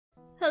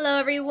Hello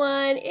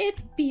everyone,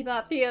 it's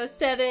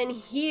Bebop307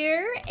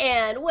 here,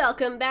 and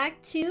welcome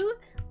back to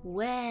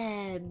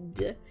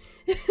Webbed.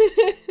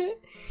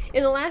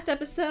 In the last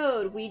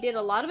episode, we did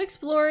a lot of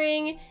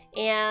exploring,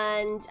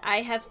 and I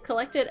have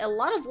collected a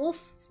lot of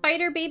wolf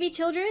spider baby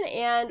children,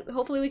 and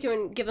hopefully we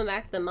can give them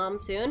back to the mom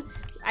soon.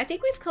 I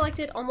think we've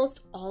collected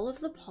almost all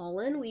of the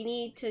pollen. We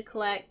need to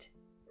collect...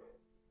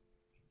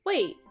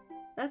 Wait,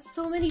 that's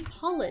so many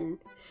pollen.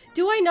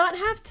 Do I not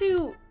have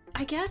to...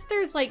 I guess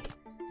there's like...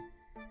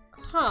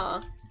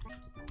 Huh.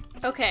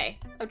 Okay,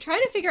 I'm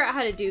trying to figure out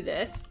how to do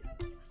this.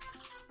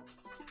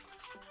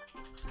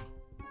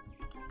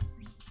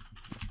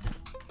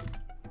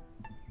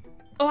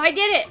 Oh, I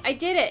did it! I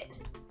did it!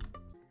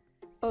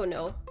 Oh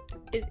no.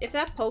 If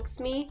that pokes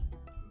me...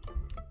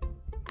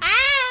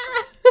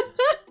 Ah!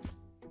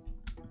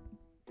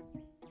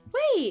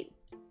 Wait!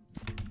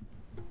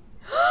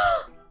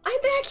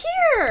 I'm back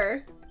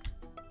here!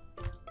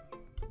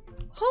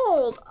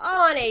 Hold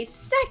on a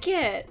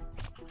second!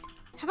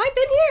 Have I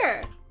been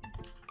here?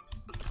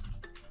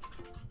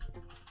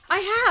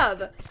 I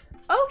have!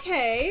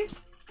 Okay.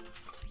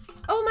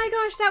 Oh my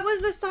gosh, that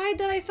was the side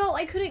that I felt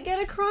I couldn't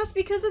get across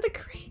because of the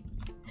crate.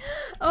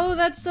 Oh,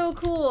 that's so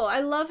cool. I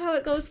love how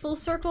it goes full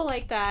circle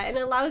like that and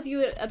it allows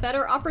you a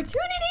better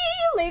opportunity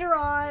later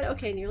on.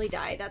 Okay, nearly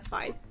died. That's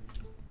fine.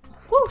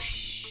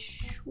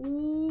 Whoosh!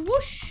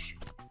 Whoosh!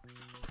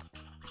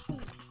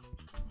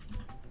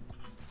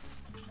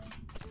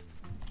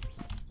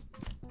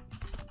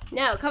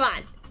 No, come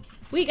on.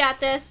 We got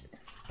this.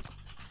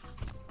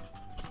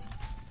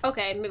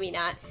 Okay, maybe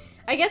not.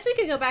 I guess we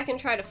could go back and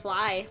try to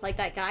fly like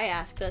that guy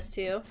asked us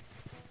to.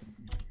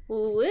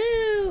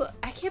 Woo!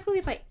 I can't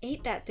believe I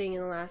ate that thing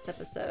in the last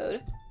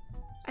episode.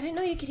 I didn't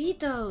know you could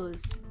eat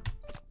those.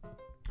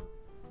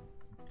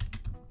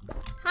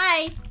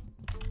 Hi!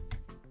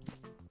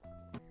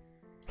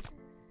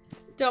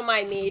 Don't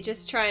mind me,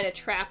 just trying to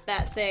trap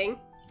that thing.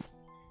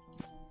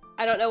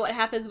 I don't know what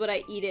happens when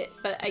I eat it,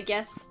 but I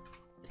guess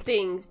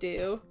things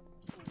do.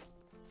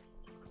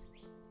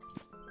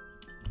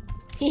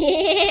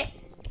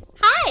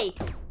 Hi!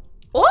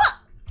 Oh!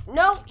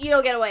 No, you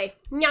don't get away.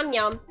 Yum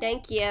yum.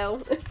 Thank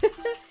you.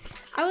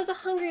 I was a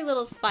hungry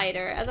little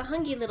spider. As a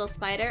hungry little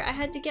spider, I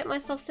had to get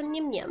myself some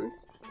yum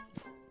yums.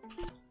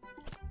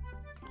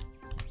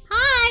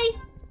 Hi!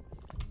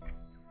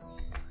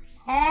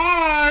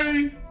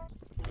 Hi!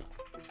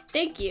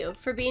 Thank you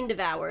for being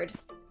devoured.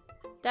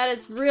 That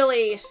is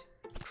really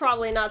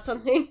probably not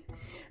something.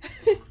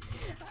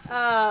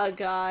 Oh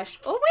gosh.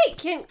 Oh wait,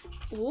 can...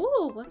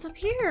 Ooh, what's up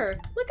here?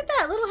 Look at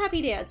that little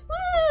happy dance.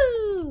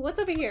 Woo! What's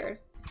over here?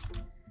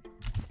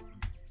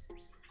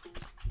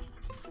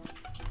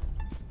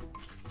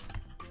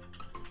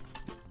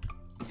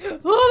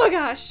 Oh my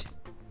gosh!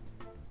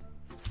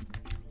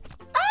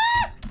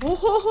 Ah!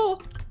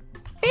 Oh,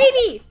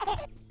 baby!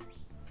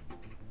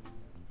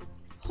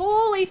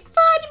 Holy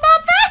fudge,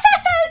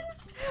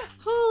 muffins!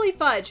 Holy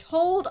fudge!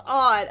 Hold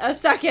on a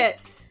second.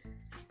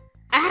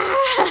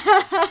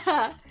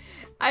 Ah!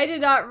 I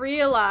did not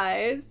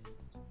realize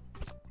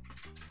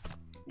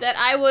that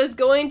I was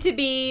going to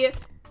be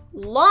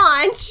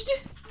launched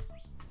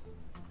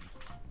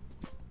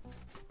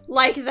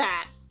like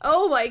that.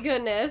 Oh my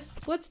goodness.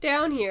 What's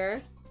down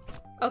here?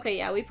 Okay,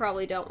 yeah, we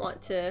probably don't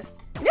want to...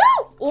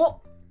 No!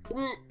 Oh!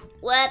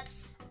 Whoops.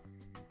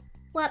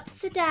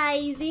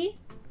 Whoops-a-daisy.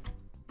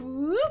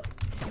 Whoop.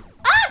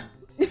 Ah!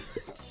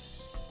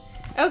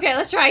 Okay,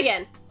 let's try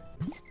again.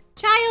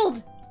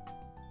 Child!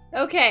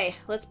 Okay,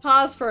 let's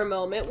pause for a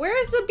moment. Where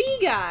is the bee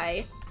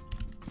guy?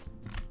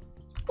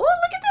 Oh,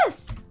 look at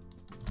this!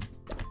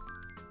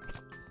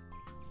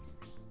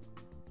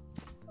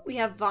 We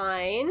have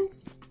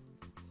vines.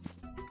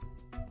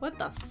 What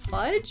the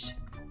fudge?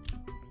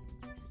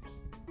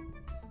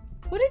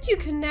 What did you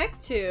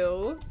connect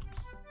to?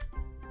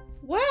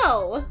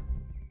 Well.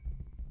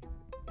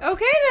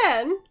 Okay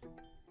then.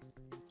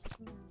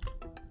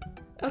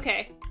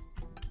 Okay.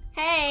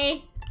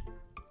 Hey.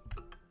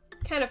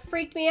 Kind of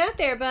freaked me out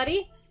there,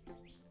 buddy.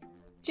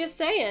 Just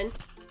saying.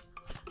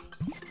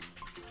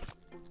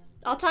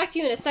 I'll talk to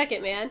you in a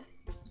second, man.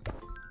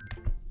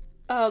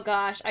 Oh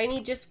gosh, I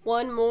need just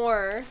one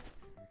more.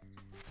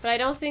 But I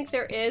don't think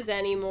there is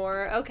any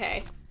more.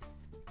 Okay.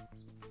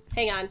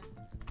 Hang on.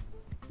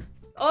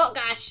 Oh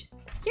gosh.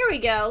 Here we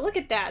go. Look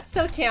at that.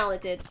 So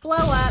talented. Blow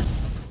up.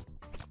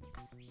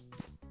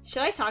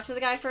 Should I talk to the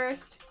guy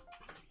first?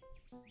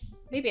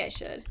 Maybe I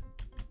should.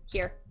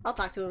 Here, I'll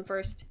talk to him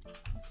first.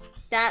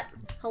 Stop.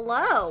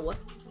 Hello.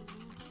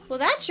 Well,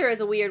 that sure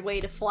is a weird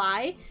way to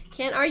fly.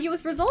 Can't argue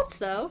with results,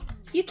 though.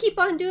 You keep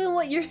on doing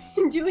what you're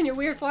doing your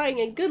weird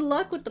flying, and good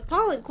luck with the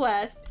pollen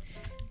quest.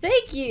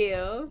 Thank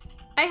you.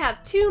 I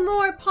have 2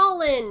 more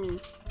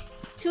pollen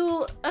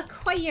to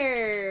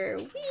acquire.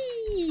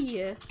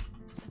 Whee!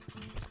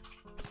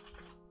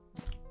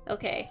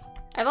 Okay.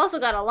 I've also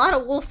got a lot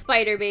of wolf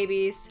spider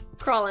babies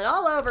crawling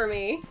all over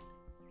me.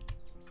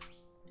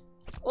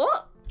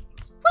 Oh!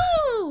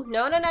 Woo!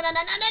 No, no, no, no, no, no,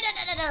 no,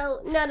 no,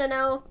 no, no, no, no,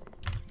 no.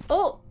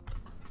 Oh!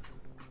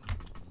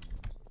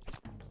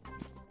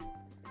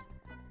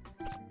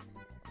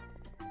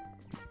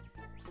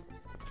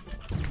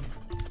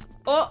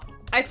 Oh,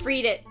 I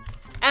freed it.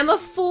 I'm a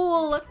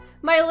fool.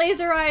 My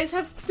laser eyes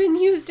have been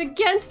used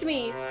against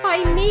me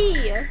by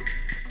me.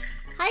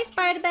 Hi,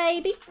 spider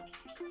baby.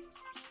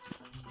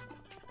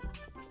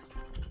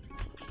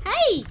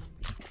 Hey.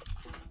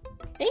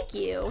 Thank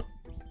you.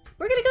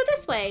 We're gonna go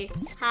this way.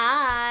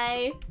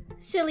 Hi.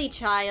 Silly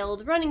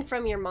child, running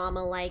from your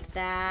mama like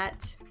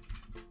that.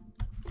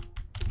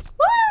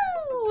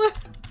 Woo!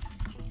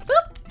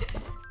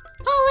 Boop!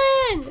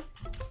 Pollen!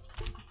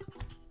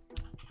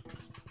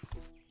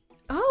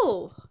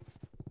 Oh!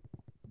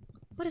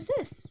 What is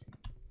this?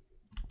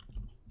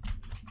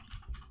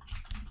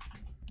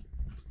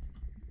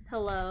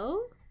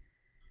 Hello?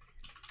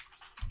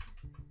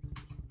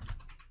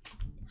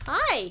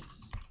 Hi!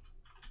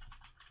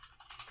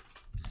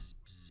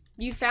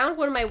 You found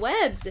one of my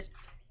webs.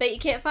 Bet you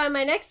can't find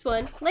my next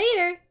one.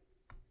 Later!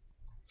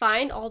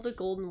 Find all the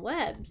golden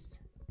webs.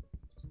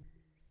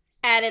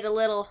 Added a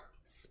little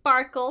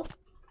sparkle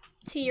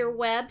to your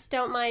webs,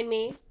 don't mind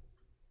me.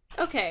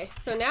 Okay,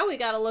 so now we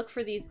gotta look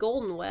for these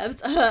golden webs.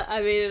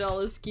 I made it all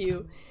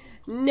askew.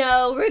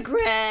 No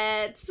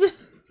regrets!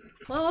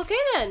 Well, okay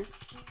then.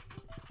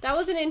 That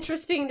was an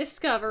interesting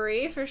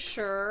discovery, for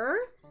sure.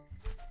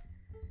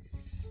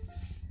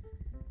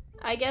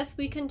 I guess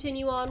we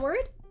continue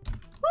onward.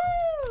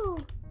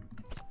 Woo!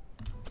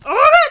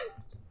 Oh god!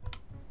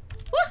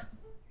 Woo!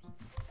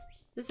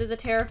 This is a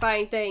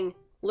terrifying thing.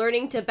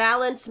 Learning to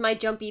balance my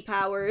jumpy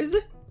powers.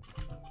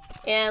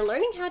 And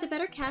learning how to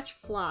better catch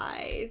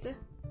flies.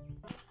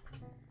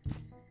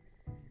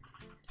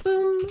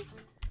 Boom.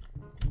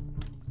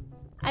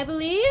 I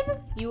believe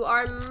you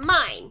are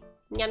mine.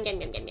 Yum,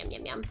 yum, yum, yum, yum,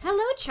 yum, yum.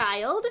 Hello,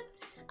 child.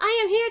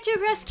 I am here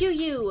to rescue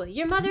you.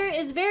 Your mother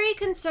is very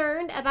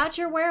concerned about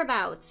your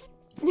whereabouts.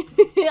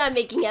 I'm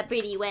making a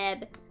pretty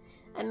web.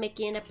 I'm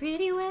making a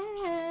pretty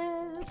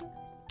web.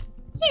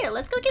 Here,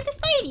 let's go get the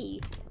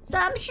Spidey.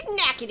 Some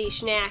schnackety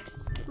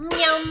schnacks.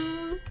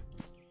 Yum.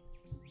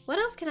 What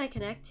else can I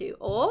connect to?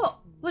 Oh,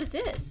 what is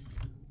this?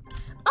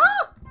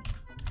 Oh!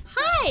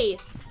 Hi!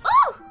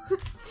 Oh!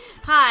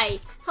 Hi.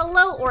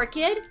 Hello,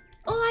 Orchid.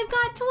 Oh, I've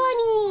got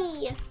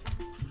 20!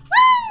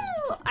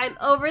 Woo! I'm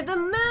over the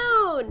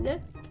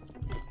moon!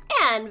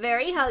 And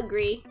very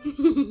hungry.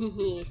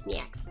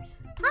 Snacks.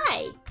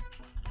 Hi.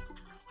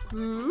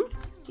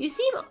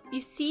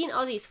 You've seen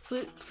all these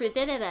fruit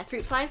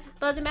flies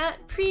buzzing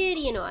about?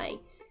 Pretty annoying.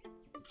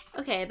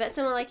 Okay, I bet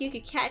someone like you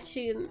could catch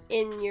them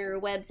in your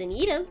webs and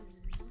eat them.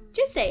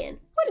 Just saying,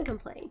 wouldn't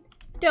complain.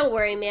 Don't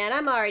worry, man,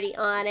 I'm already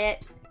on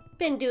it.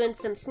 Been doing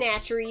some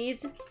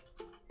snatcheries.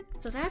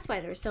 So that's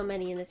why there's so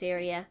many in this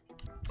area.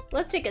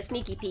 Let's take a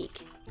sneaky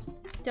peek.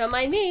 Don't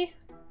mind me.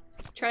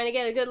 Trying to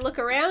get a good look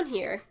around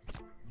here.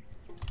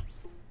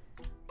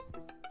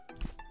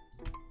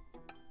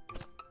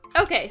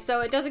 Okay,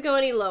 so it doesn't go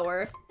any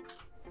lower.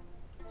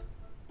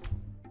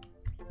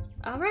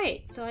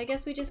 Alright, so I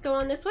guess we just go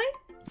on this way?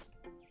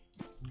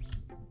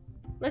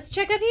 Let's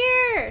check up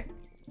here!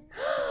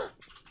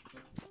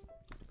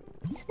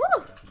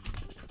 Woo!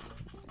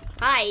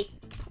 Hi.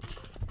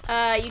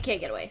 You can't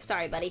get away.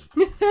 Sorry, buddy.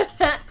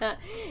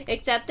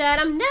 Except that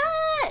I'm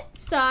not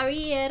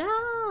sorry at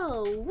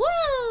all.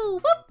 Whoa!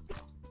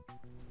 Whoop!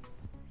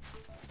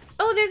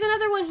 Oh, there's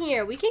another one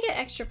here. We can get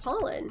extra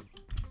pollen.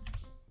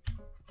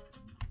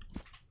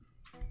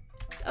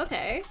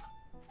 Okay.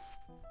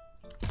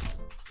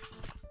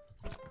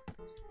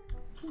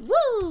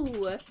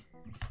 Woo!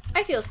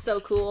 I feel so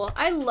cool.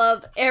 I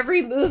love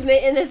every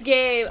movement in this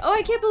game. Oh,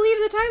 I can't believe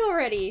the time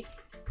already.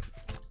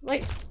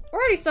 Like, we're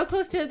already so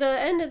close to the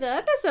end of the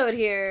episode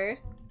here.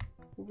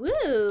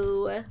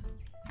 Woo!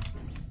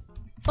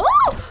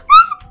 Oh!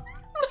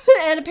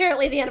 And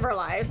apparently the end of our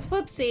lives.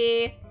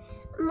 Whoopsie.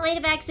 Might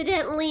have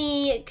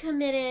accidentally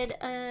committed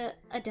a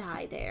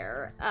die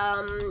there.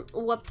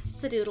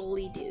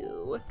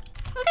 Whoops-a-doodly-doo.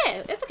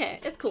 Okay, it's okay.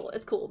 It's cool.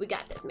 It's cool. We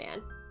got this,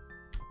 man.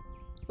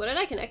 What did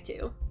I connect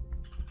to?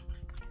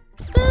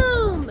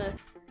 Boom!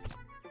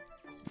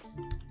 Oh,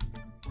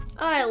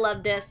 I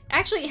love this.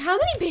 Actually, how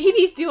many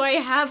babies do I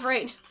have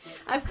right now?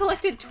 I've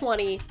collected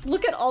 20.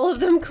 Look at all of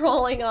them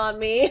crawling on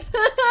me.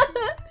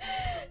 Oh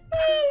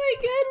my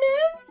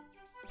goodness.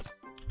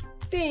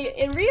 See,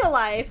 in real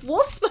life,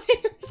 wolf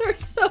spiders are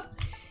so...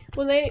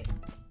 When they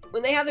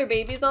have their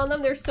babies on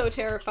them, they're so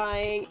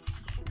terrifying.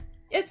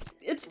 It's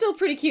still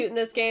pretty cute in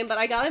this game, but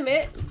I gotta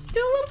admit, it's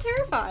still a little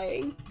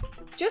terrifying.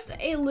 Just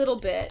a little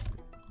bit.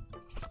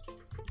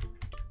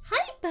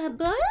 Hi,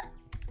 Bubba.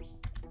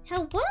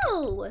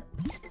 Hello.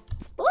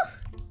 Ooh,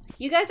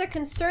 you guys are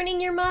concerning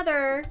your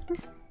mother.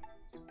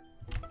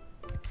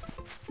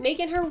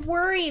 Making her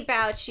worry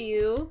about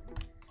you.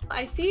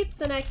 I see it's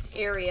the next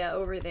area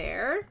over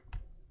there.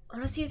 I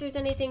want to see if there's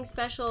anything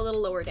special a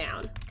little lower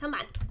down. Come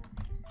on.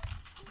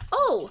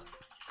 Oh,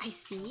 I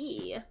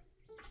see.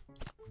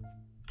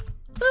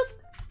 Boop.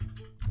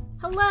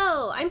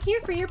 Hello, I'm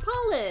here for your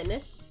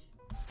pollen.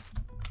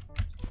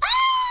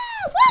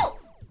 Ah! Whoa!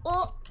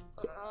 Oh.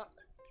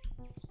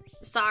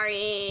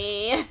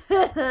 Sorry.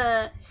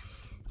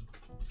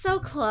 So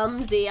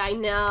clumsy, I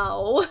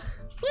know.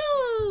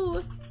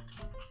 Woo!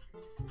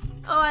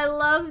 I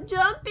love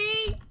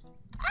jumping.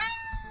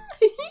 Ah!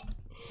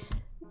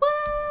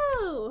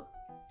 Whoa.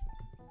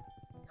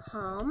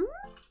 Hum?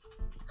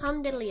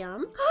 Hum diddly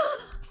hum.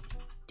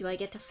 Do I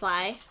get to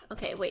fly?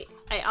 Okay, wait.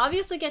 I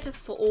obviously get to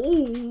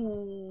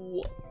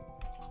oh.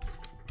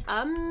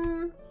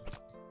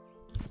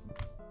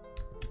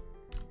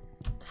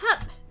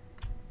 Hup.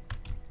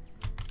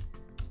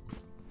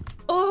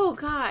 Oh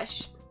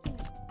gosh.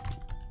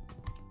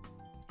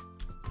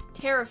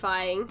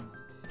 Terrifying.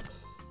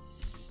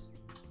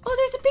 Oh,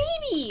 there's a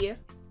baby.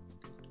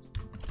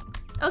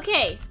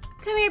 Okay,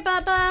 come here,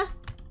 Bubba.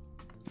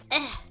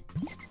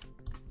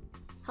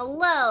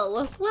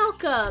 Hello,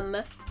 welcome.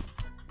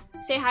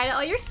 Say hi to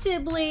all your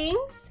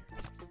siblings.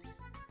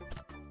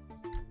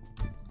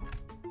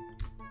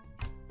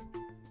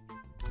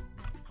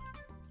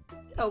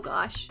 Oh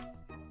gosh.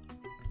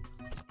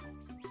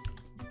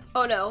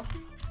 Oh no.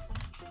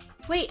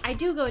 Wait, I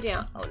do go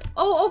down. Oh no.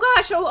 Oh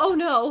gosh. Oh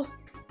no.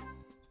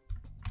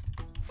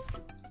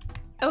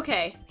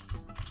 Okay.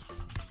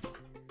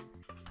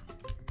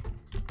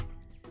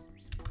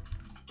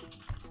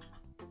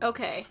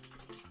 Okay.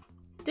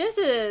 This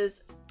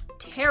is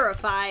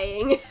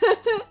terrifying.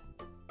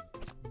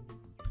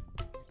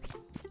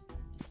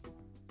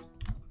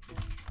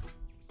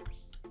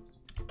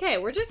 Okay,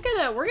 we're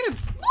gonna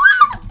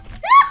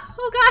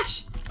oh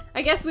gosh!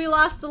 I guess we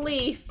lost the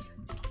leaf.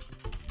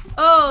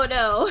 Oh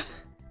no.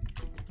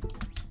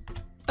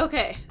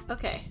 Okay,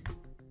 okay.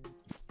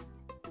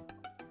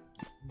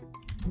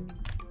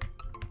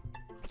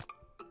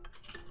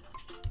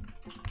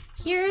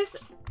 Here's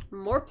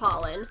more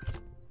pollen.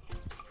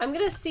 I'm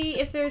gonna see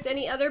if there's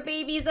any other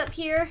babies up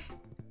here.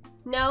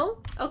 No?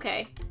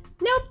 Okay.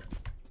 Nope.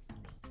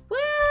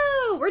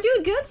 Woo! We're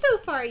doing good so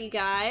far, you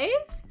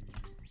guys.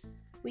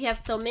 We have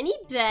so many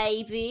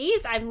babies.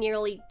 I've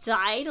nearly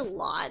died a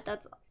lot.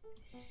 That's...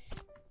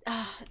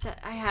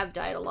 I have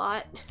died a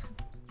lot.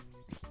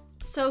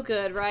 So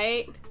good,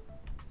 right?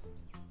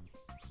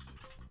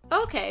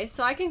 Okay,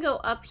 so I can go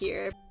up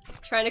here.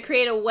 Trying to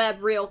create a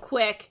web real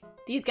quick.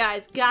 These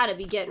guys gotta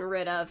be getting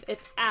rid of.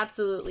 It's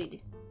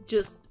absolutely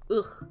just...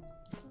 ugh.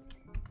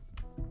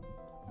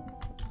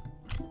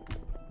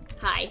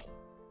 Hi.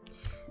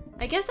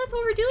 I guess that's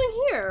what we're doing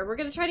here. We're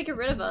gonna try to get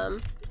rid of them.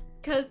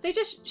 Because they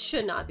just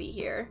should not be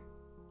here.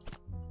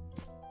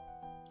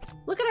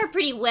 Look at our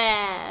pretty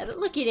web.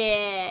 Look at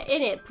it.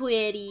 Isn't it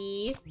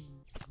pretty?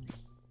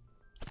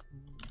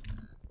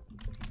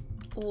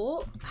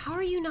 Oh, how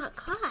are you not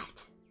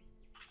caught?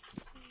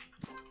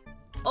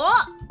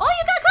 Oh, you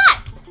got caught!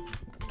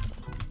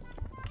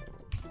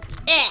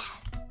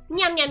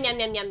 Nyam, nyam, nyam,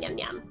 nyam, nyam, nyam,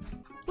 nyam.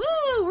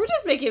 Woo, we're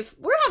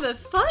having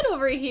fun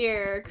over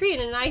here.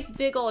 Creating a nice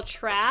big old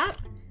trap.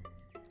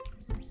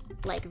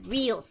 Like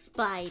real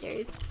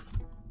spiders.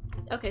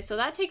 Okay, so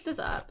that takes us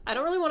up. I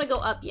don't really want to go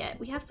up yet.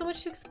 We have so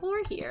much to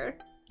explore here.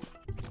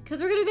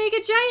 Because we're going to make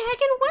a giant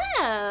heckin'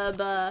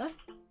 web.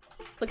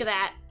 Look at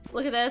that.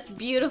 Look at this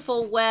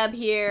beautiful web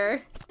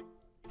here.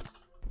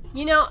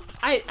 You know,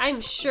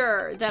 I'm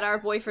sure that our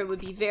boyfriend would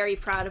be very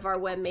proud of our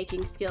web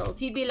making skills.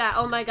 He'd be like,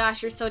 oh my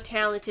gosh, you're so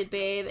talented,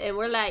 babe. And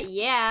we're like,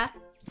 yeah,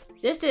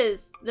 this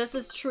is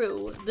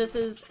true. This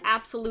is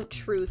absolute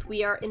truth.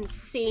 We are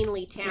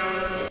insanely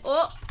talented.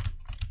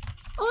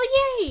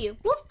 Oh yay,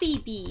 wolf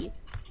baby.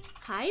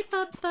 Hi,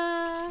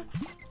 Papa.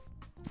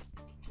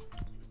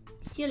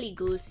 Silly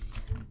goose.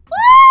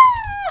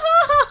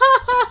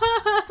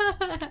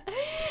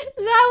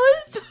 That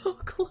was so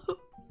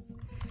close.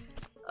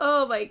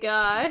 Oh my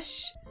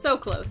gosh. So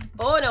close.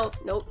 Oh no,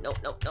 nope, nope,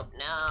 nope, nope,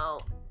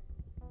 no.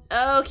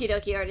 Okie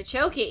dokie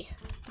artichoke.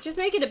 Just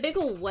making a big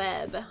ol'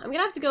 web. I'm gonna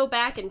have to go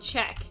back and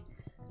check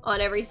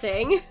on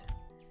everything.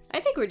 I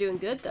think we're doing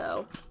good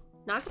though.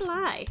 Not gonna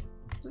lie.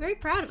 I'm very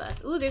proud of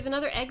us. Ooh, there's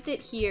another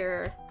exit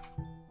here.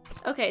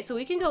 Okay, so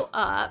we can go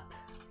up.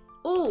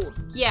 Ooh,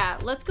 yeah,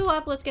 let's go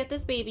up. Let's get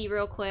this baby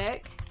real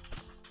quick.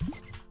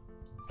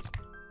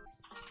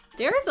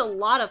 There is a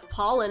lot of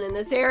pollen in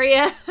this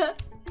area.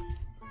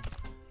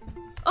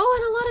 Oh,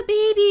 and a lot of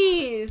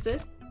babies.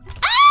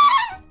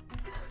 Ah!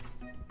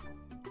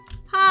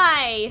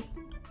 Hi.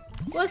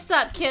 What's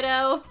up,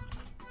 kiddo?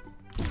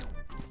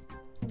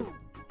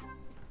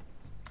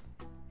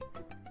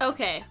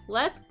 Okay,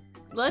 let's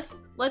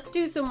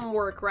do some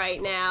work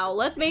right now.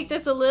 Let's make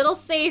this a little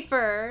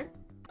safer.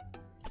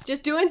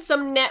 Just doing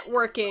some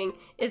networking.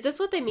 Is this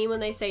what they mean when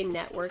they say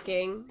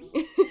networking?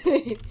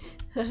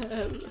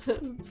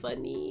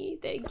 Funny,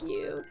 thank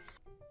you.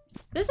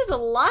 This is a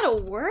lot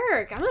of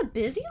work. I'm a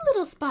busy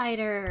little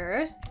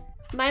spider.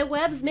 My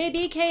webs may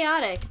be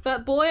chaotic,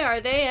 but boy are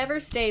they ever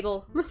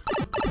stable.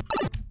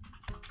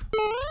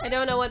 I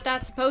don't know what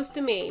that's supposed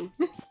to mean.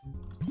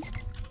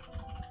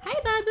 Hi,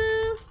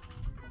 Babu.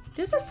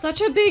 This is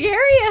such a big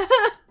area.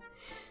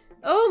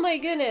 Oh my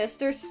goodness,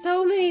 there's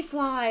so many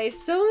flies,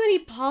 so many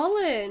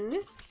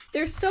pollen.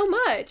 There's so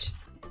much.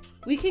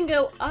 We can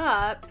go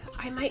up.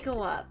 I might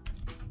go up.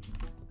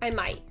 I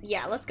might.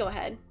 Yeah, let's go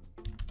ahead.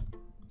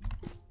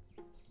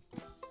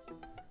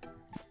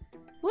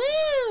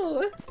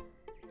 Woo!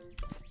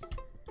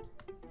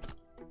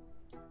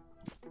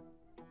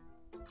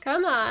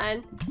 Come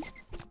on.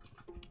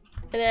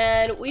 And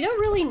then we don't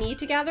really need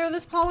to gather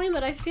this pollen,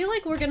 but I feel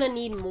like we're gonna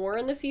need more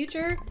in the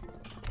future.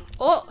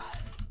 Oh!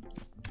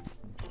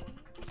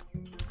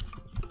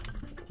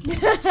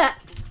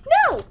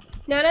 No!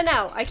 No, no,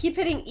 no. I keep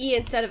hitting E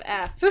instead of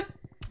F.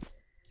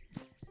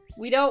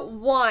 We don't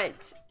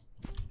want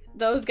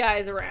those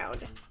guys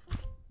around.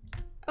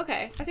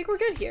 Okay, I think we're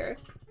good here.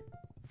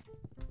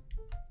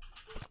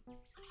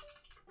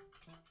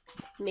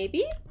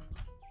 Maybe?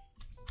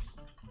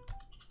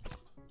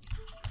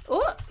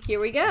 Oh, here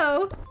we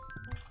go.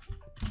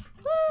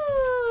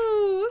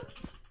 Woo!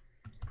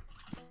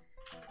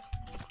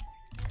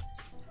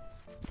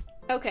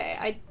 Okay,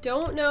 I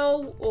don't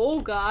know. Oh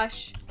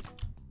gosh.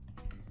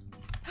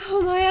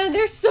 Oh man,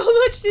 there's so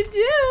much to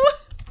do!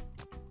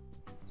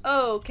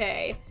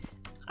 Okay.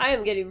 I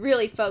am getting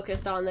really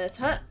focused on this,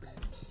 huh?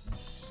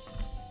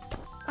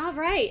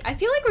 Alright, I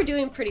feel like we're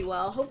doing pretty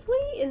well.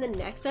 Hopefully in the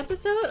next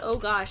episode, oh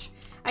gosh.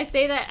 I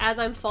say that as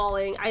I'm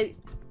falling. I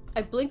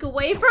blink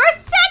away for a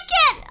second!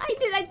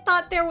 I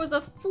thought there was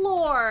a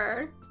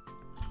floor.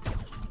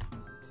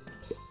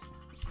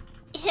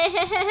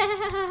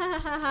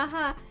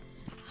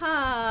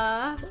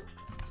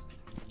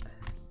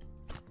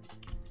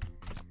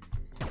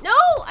 No!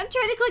 I'm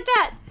trying to click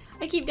that!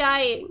 I keep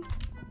dying.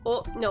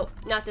 Oh, no,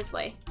 not this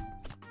way.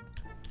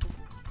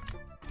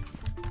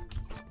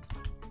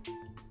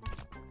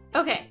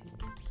 Okay.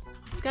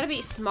 Gotta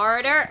be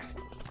smarter.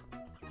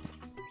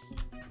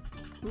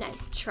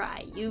 Nice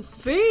try, you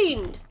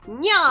fiend!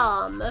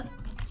 Yum!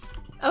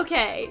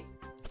 Okay.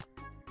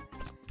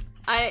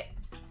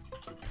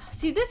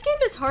 See, this game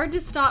is hard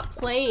to stop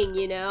playing,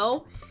 you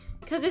know?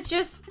 Because it's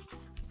just...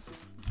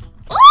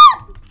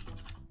 Oh!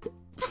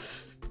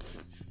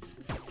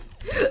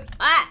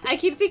 I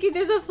keep thinking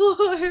there's a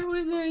floor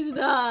when there's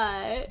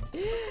not.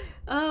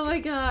 Oh my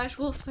gosh,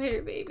 wolf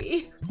spider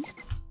baby.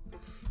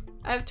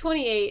 I have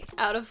 28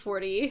 out of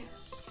 40.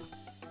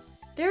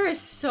 There is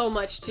so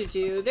much to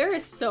do. There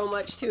is so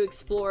much to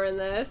explore in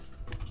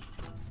this.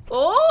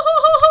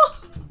 Oh!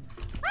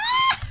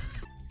 Ah!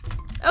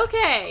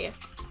 Okay.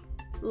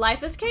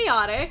 Life is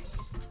chaotic.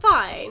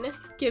 Fine.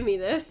 Give me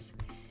this.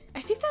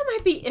 I think that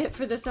might be it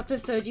for this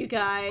episode, you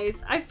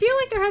guys. I feel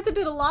like there hasn't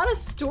been a lot of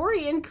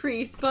story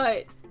increase,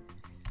 but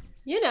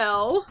you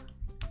know,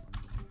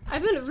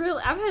 I've been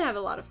having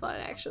a lot of fun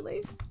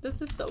actually.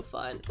 This is so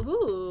fun.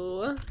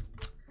 Ooh.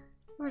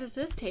 Where does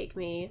this take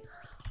me?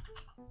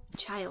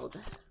 Child.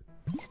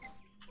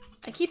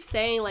 I keep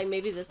saying like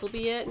maybe this will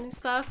be it and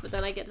stuff, but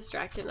then I get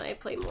distracted and I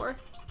play more.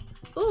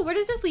 Ooh, where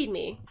does this lead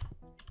me?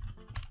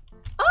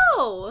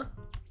 Oh!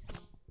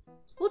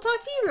 We'll talk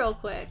to you real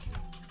quick.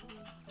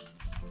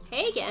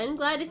 Hey again,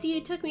 glad to see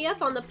you took me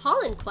up on the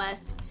pollen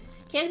quest.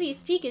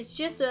 Canopy's Peak is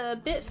just a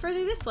bit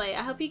further this way.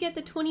 I hope you get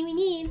the 20 we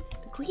need.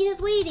 The queen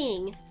is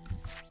waiting.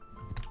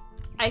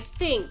 I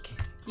think,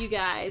 you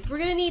guys, we're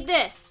gonna need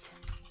this.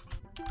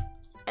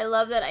 I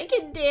love that I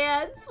can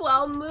dance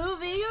while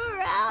moving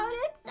around.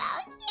 It's so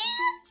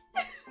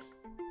cute.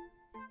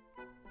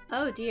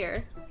 Oh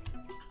dear.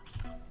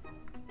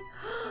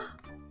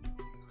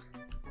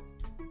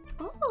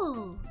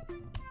 Oh,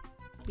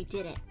 we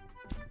did it.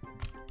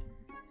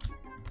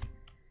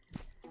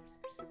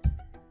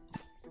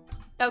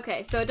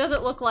 Okay, so it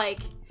doesn't look like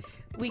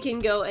we can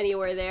go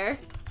anywhere there.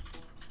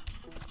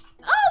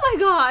 Oh my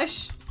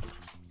gosh!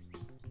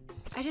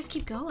 I just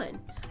keep going.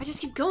 I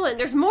just keep going.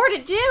 There's more to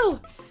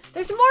do!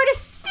 There's more to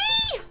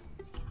see!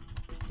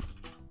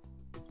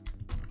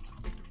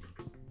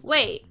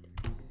 Wait.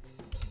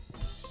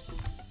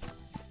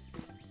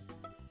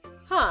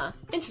 Huh,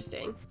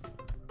 interesting.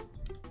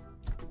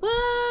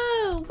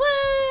 Whoa!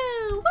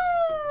 Whoa!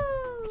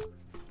 Whoa!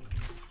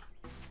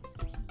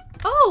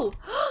 Oh!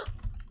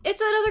 It's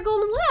another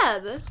golden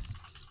web!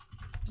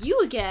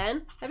 You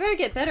again? I better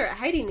get better at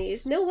hiding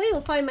these. No way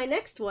we'll find my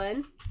next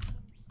one.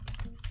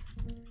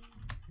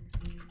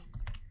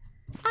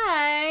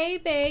 I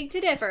beg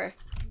to differ.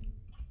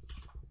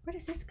 Where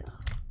does this go?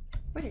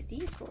 Where does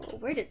these go?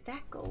 Where does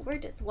that go? Where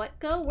does what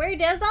go? Where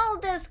does all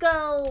this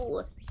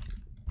go?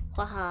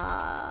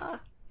 Haha.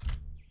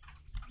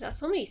 Got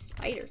so many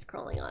spiders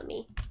crawling on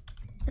me.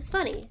 It's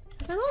funny,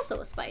 because I'm also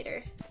a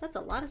spider. That's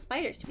a lot of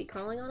spiders to be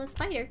crawling on a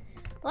spider.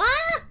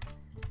 Ah!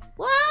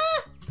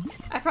 What?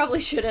 I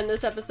probably should end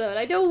this episode.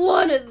 I don't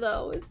want it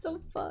though. It's so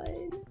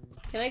fun.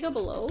 Can I go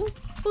below?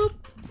 Boop.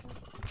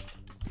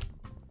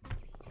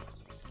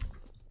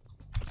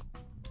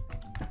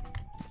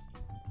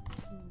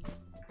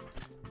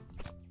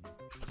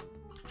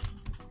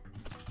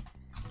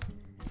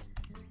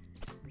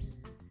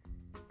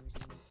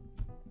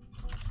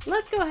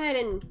 Let's go ahead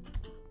and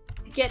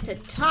get to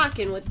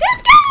talking with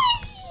this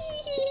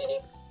guy!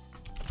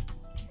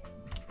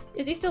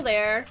 Is he still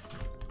there?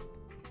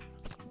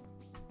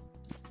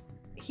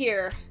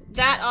 Here,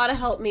 that ought to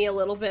help me a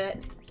little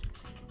bit.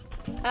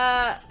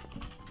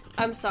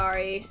 I'm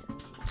sorry.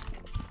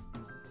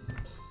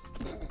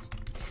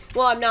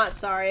 Well, I'm not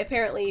sorry.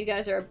 Apparently you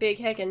guys are a big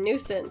heckin'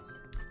 nuisance.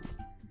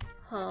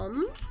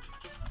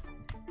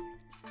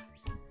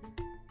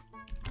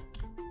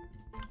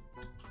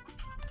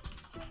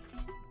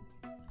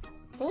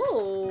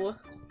 Oh.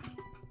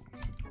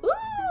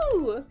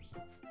 Ooh!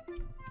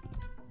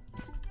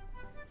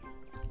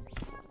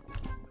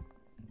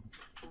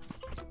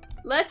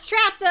 Let's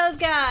trap those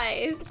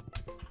guys!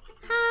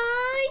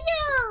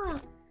 Hi-ya!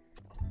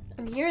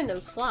 I'm hearing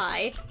them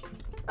fly.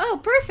 Oh,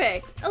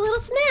 perfect! A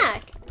little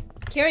snack!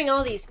 Carrying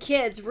all these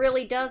kids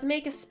really does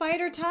make a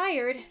spider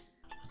tired.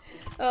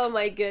 Oh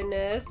my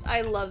goodness,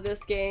 I love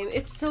this game.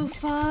 It's so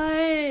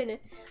fun!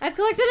 I've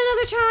collected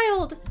another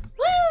child!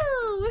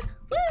 Woo!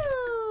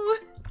 Woo!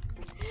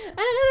 And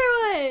another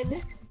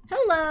one!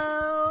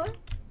 Hello!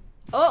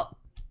 Oh!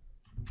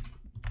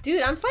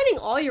 Dude, I'm finding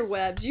all your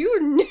webs. You're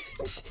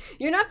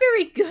not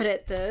very good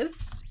at this.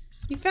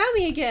 You found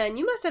me again.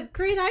 You must have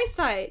great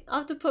eyesight. I'll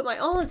have to put my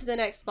all into the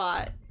next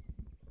spot.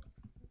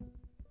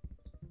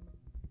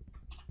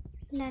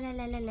 La la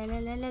la la la la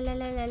la la la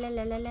la la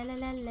la la la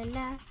la la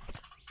la.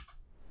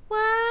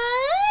 What?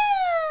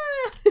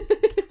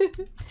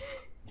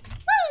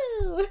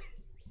 Woo!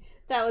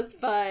 That was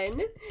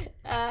fun.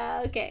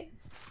 Okay.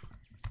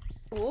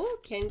 Oh,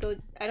 can go.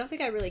 I don't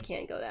think I really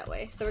can go that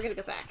way, so we're gonna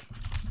go back.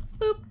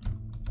 Boop.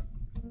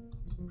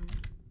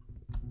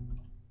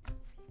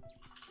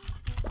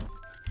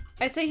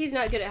 I say he's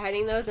not good at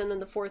hiding those, and then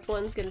the fourth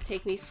one's gonna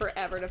take me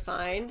forever to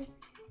find.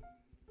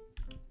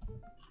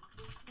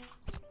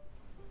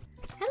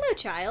 Hello,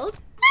 child.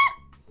 Ah!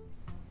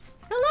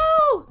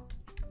 Hello!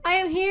 I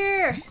am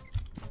here!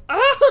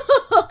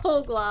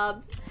 Oh,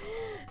 globs.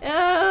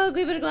 Oh,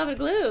 gloobity globbity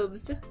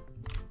gloobs.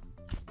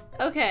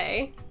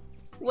 Okay.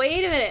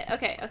 Wait a minute.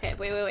 Okay, okay.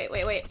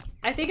 Wait.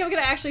 I think I'm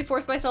gonna actually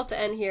force myself to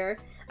end here.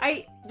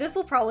 This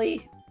will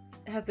probably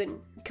have been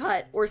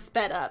cut or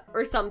sped up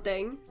or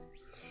something.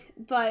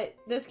 But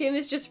this game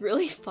is just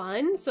really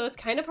fun, so it's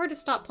kind of hard to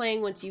stop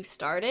playing once you've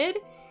started.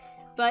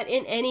 But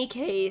in any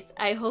case,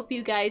 I hope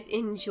you guys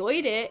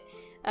enjoyed it,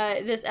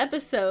 this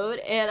episode,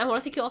 and I want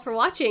to thank you all for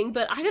watching,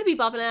 but I gotta be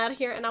bopping out of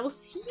here, and I will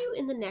see you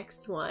in the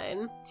next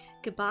one.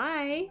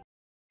 Goodbye!